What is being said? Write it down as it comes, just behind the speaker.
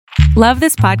Love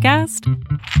this podcast?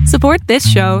 Support this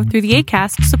show through the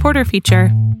Acast supporter feature.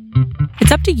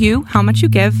 It's up to you how much you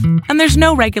give, and there's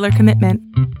no regular commitment.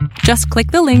 Just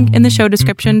click the link in the show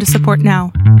description to support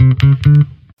now.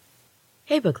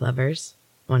 Hey book lovers,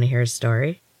 want to hear a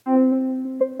story?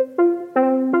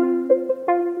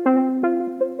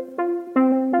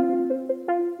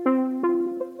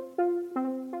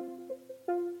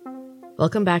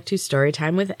 Welcome back to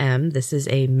Storytime with Em. This is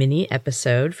a mini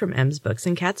episode from Em's Books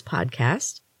and Cats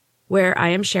podcast, where I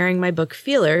am sharing my book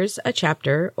feelers, a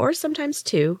chapter, or sometimes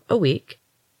two, a week.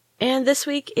 And this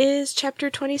week is chapter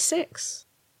 26.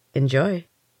 Enjoy.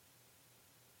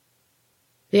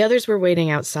 The others were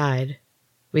waiting outside.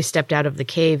 We stepped out of the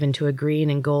cave into a green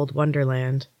and gold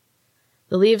wonderland.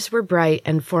 The leaves were bright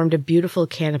and formed a beautiful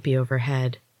canopy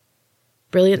overhead.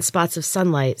 Brilliant spots of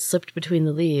sunlight slipped between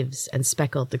the leaves and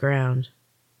speckled the ground.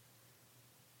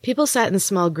 People sat in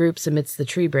small groups amidst the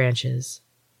tree branches.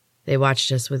 They watched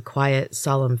us with quiet,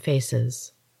 solemn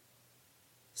faces.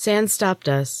 Sand stopped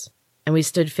us, and we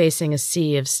stood facing a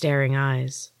sea of staring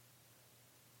eyes.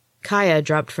 Kaya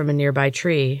dropped from a nearby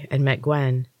tree and met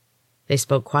Gwen. They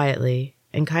spoke quietly,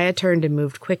 and Kaya turned and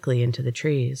moved quickly into the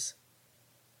trees.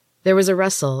 There was a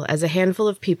rustle as a handful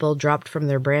of people dropped from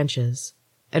their branches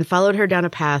and followed her down a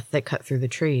path that cut through the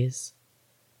trees.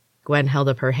 Gwen held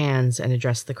up her hands and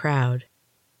addressed the crowd.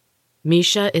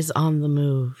 Misha is on the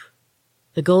move.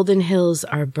 The Golden Hills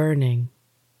are burning.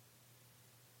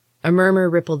 A murmur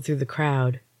rippled through the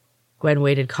crowd. Gwen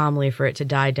waited calmly for it to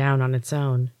die down on its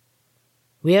own.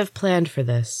 We have planned for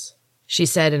this, she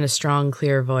said in a strong,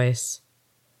 clear voice.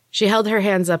 She held her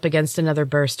hands up against another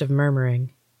burst of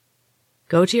murmuring.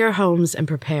 Go to your homes and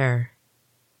prepare.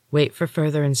 Wait for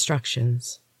further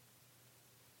instructions.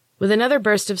 With another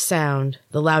burst of sound,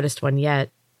 the loudest one yet,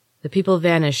 the people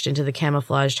vanished into the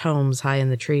camouflaged homes high in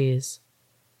the trees.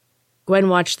 Gwen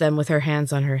watched them with her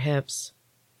hands on her hips.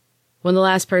 When the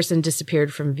last person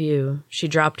disappeared from view, she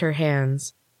dropped her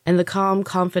hands, and the calm,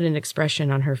 confident expression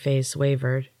on her face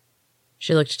wavered.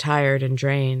 She looked tired and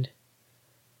drained.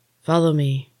 Follow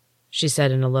me, she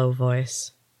said in a low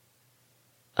voice.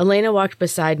 Elena walked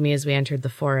beside me as we entered the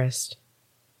forest.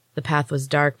 The path was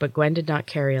dark, but Gwen did not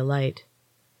carry a light.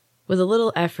 With a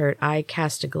little effort, I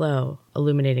cast a glow,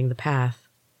 illuminating the path.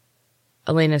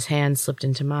 Elena's hand slipped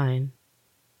into mine.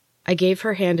 I gave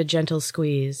her hand a gentle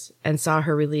squeeze and saw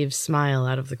her relieved smile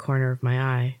out of the corner of my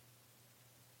eye.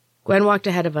 Gwen walked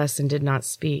ahead of us and did not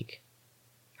speak.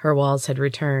 Her walls had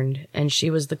returned, and she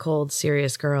was the cold,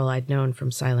 serious girl I'd known from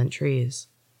Silent Trees.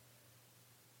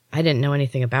 I didn't know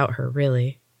anything about her,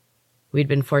 really. We'd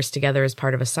been forced together as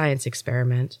part of a science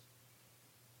experiment.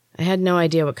 I had no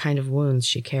idea what kind of wounds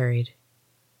she carried.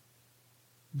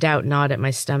 Doubt gnawed at my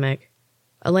stomach.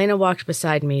 Elena walked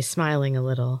beside me, smiling a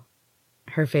little.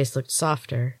 Her face looked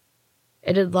softer.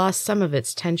 It had lost some of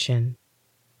its tension.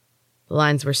 The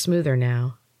lines were smoother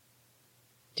now.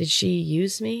 Did she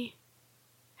use me?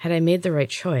 Had I made the right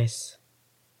choice?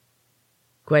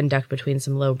 Gwen ducked between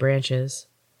some low branches.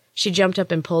 She jumped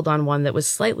up and pulled on one that was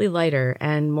slightly lighter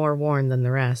and more worn than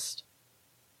the rest.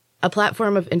 A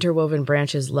platform of interwoven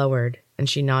branches lowered, and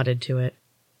she nodded to it.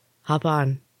 Hop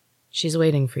on. She's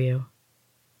waiting for you.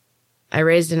 I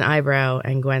raised an eyebrow,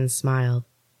 and Gwen smiled.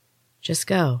 Just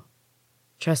go.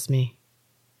 Trust me.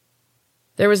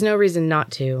 There was no reason not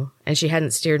to, and she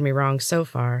hadn't steered me wrong so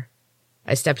far.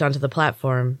 I stepped onto the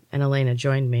platform, and Elena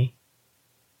joined me.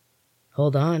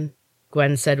 Hold on,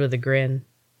 Gwen said with a grin.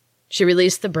 She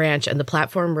released the branch, and the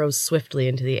platform rose swiftly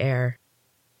into the air.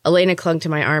 Elena clung to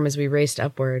my arm as we raced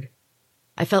upward.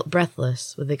 I felt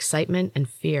breathless with excitement and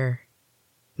fear.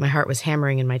 My heart was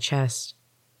hammering in my chest.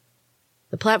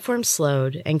 The platform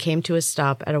slowed and came to a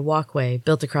stop at a walkway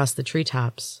built across the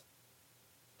treetops.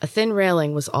 A thin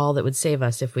railing was all that would save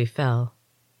us if we fell.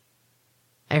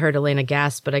 I heard Elena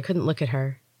gasp, but I couldn't look at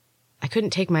her. I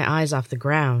couldn't take my eyes off the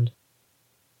ground.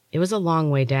 It was a long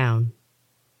way down.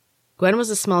 Gwen was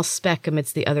a small speck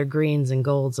amidst the other greens and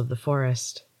golds of the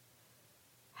forest.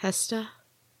 Hesta?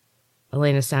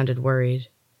 Elena sounded worried.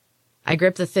 I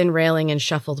gripped the thin railing and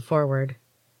shuffled forward.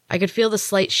 I could feel the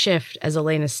slight shift as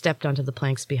Elena stepped onto the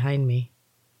planks behind me.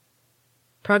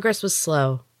 Progress was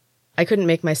slow. I couldn't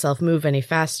make myself move any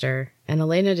faster, and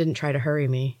Elena didn't try to hurry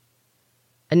me.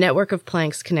 A network of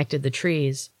planks connected the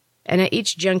trees, and at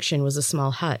each junction was a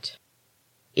small hut.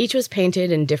 Each was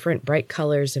painted in different bright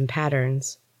colors and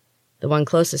patterns. The one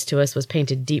closest to us was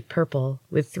painted deep purple,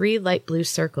 with 3 light blue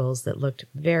circles that looked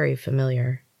very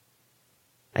familiar.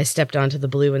 I stepped onto the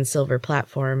blue and silver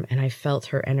platform, and I felt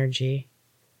her energy.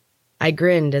 I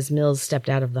grinned as Mills stepped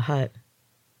out of the hut.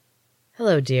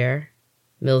 "Hello, dear,"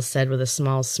 Mills said with a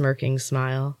small, smirking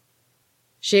smile.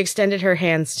 She extended her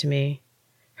hands to me.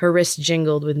 Her wrists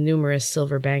jingled with numerous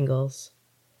silver bangles.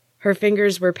 Her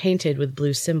fingers were painted with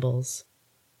blue symbols.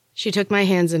 She took my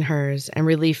hands in hers, and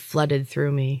relief flooded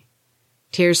through me.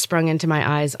 Tears sprung into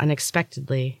my eyes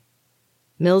unexpectedly.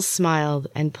 Mills smiled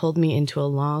and pulled me into a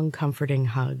long, comforting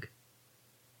hug.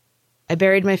 I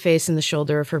buried my face in the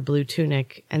shoulder of her blue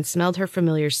tunic and smelled her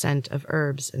familiar scent of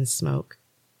herbs and smoke.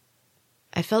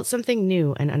 I felt something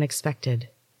new and unexpected.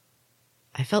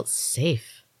 I felt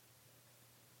safe.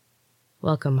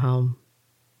 "Welcome home,"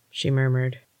 she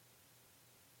murmured.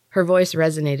 Her voice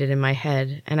resonated in my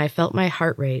head, and I felt my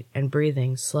heart rate and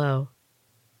breathing slow.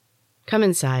 "Come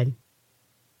inside."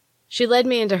 She led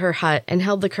me into her hut and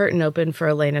held the curtain open for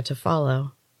Elena to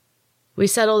follow. We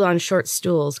settled on short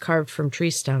stools carved from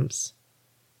tree stumps.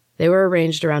 They were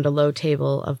arranged around a low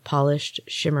table of polished,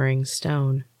 shimmering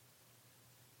stone.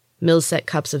 Mills set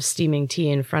cups of steaming tea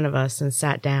in front of us and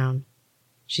sat down.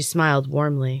 She smiled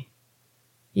warmly.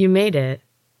 "You made it,"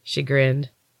 she grinned.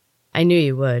 "I knew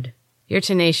you would. You're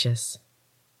tenacious."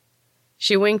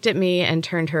 She winked at me and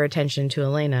turned her attention to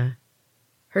Elena.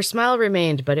 Her smile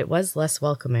remained, but it was less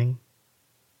welcoming.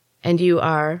 "And you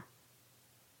are?"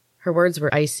 Her words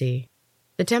were icy.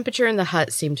 The temperature in the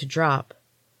hut seemed to drop.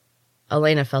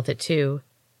 Elena felt it too.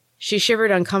 She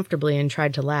shivered uncomfortably and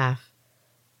tried to laugh.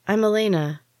 "I'm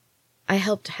Elena. I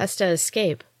helped Hesta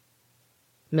escape."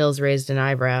 Mills raised an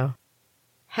eyebrow.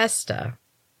 "Hesta?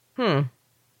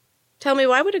 Tell me,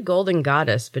 why would a golden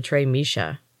goddess betray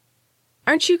Misha?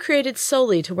 Aren't you created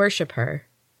solely to worship her?"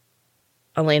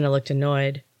 Elena looked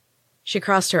annoyed. She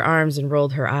crossed her arms and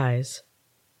rolled her eyes.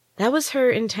 "That was her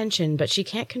intention, but she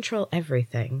can't control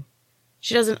everything.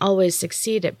 She doesn't always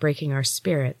succeed at breaking our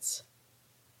spirits."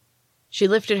 She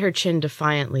lifted her chin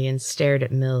defiantly and stared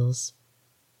at Mills.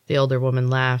 The older woman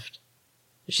laughed.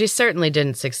 "She certainly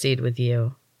didn't succeed with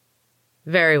you."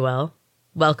 "Very well.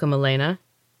 Welcome, Elena.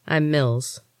 I'm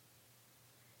Mills."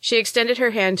 She extended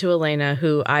her hand to Elena,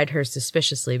 who eyed her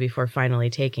suspiciously before finally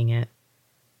taking it.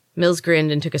 Mills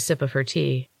grinned and took a sip of her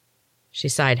tea. She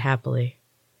sighed happily.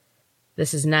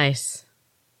 "This is nice.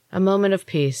 A moment of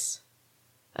peace.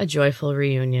 A joyful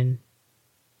reunion.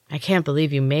 I can't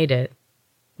believe you made it.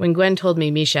 When Gwen told me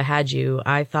Misha had you,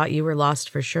 I thought you were lost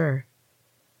for sure."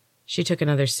 She took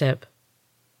another sip.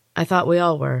 "I thought we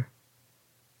all were."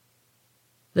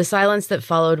 The silence that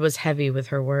followed was heavy with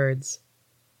her words.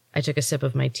 I took a sip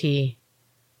of my tea.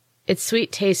 Its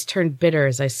sweet taste turned bitter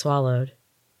as I swallowed.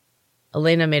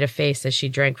 Elena made a face as she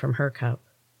drank from her cup.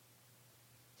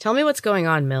 "Tell me what's going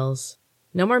on, Mills.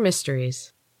 No more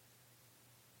mysteries."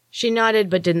 She nodded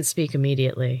but didn't speak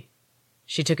immediately.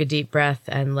 She took a deep breath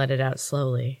and let it out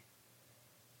slowly.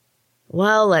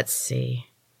 "Well, let's see.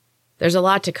 There's a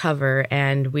lot to cover,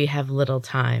 and we have little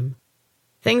time.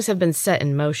 Things have been set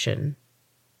in motion.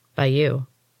 By you."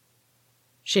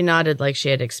 She nodded like she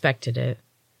had expected it.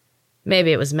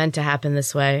 Maybe it was meant to happen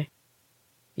this way.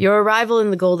 Your arrival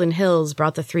in the Golden Hills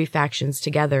brought the three factions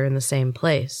together in the same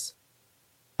place.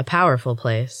 A powerful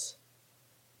place.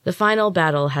 The final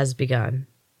battle has begun.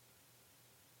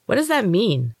 What does that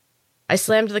mean? I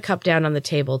slammed the cup down on the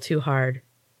table too hard.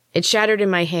 It shattered in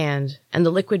my hand, and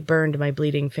the liquid burned my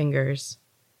bleeding fingers.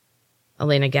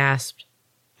 Elena gasped.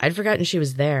 I'd forgotten she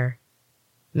was there.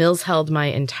 Mills held my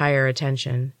entire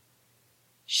attention.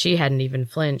 She hadn't even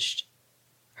flinched.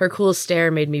 Her cool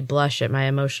stare made me blush at my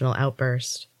emotional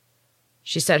outburst.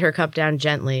 She set her cup down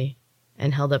gently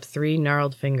and held up 3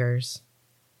 gnarled fingers.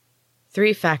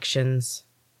 3 factions.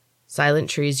 Silent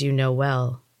trees you know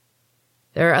well.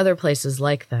 There are other places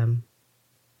like them.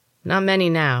 Not many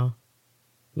now.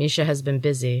 Misha has been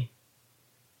busy.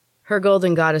 Her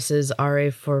golden goddesses are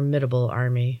a formidable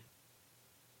army.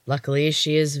 Luckily,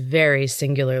 she is very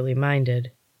singularly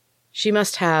minded. She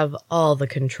must have all the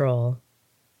control.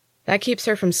 That keeps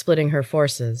her from splitting her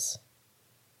forces.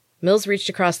 Mills reached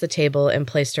across the table and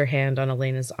placed her hand on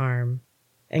Elena's arm,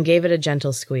 and gave it a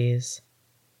gentle squeeze.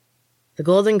 The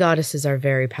golden goddesses are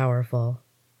very powerful.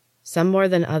 Some more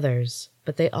than others,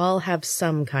 but they all have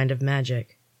some kind of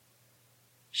magic.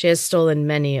 She has stolen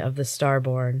many of the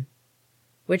Starborn,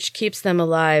 which keeps them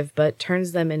alive but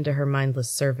turns them into her mindless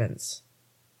servants.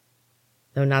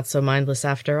 Though not so mindless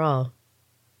after all.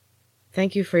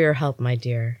 Thank you for your help, my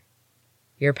dear.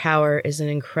 Your power is an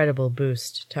incredible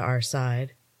boost to our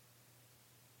side.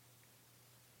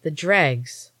 The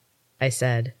dregs, I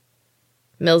said.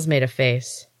 Mills made a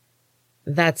face.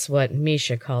 That's what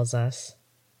Misha calls us.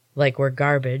 Like we're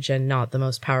garbage and not the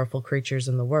most powerful creatures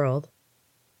in the world.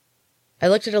 I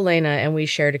looked at Elena and we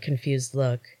shared a confused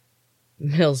look.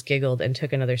 Mills giggled and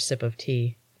took another sip of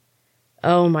tea.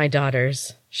 Oh, my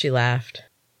daughters, she laughed.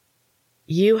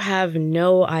 You have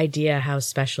no idea how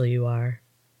special you are.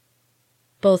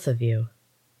 Both of you.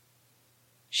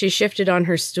 She shifted on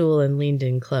her stool and leaned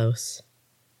in close.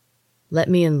 Let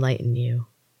me enlighten you.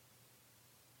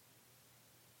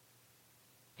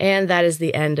 And that is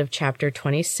the end of chapter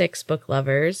 26, book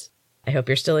lovers. I hope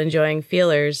you're still enjoying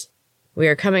Feelers. We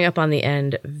are coming up on the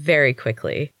end very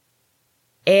quickly.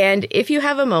 And if you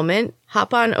have a moment,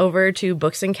 hop on over to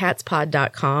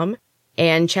booksandcatspod.com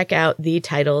and check out the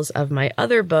titles of my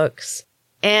other books.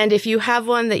 And if you have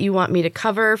one that you want me to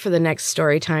cover for the next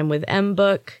Storytime with M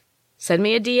book, send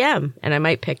me a DM and I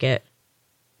might pick it.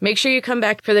 Make sure you come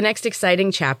back for the next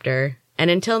exciting chapter.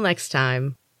 And until next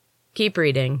time, keep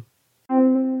reading.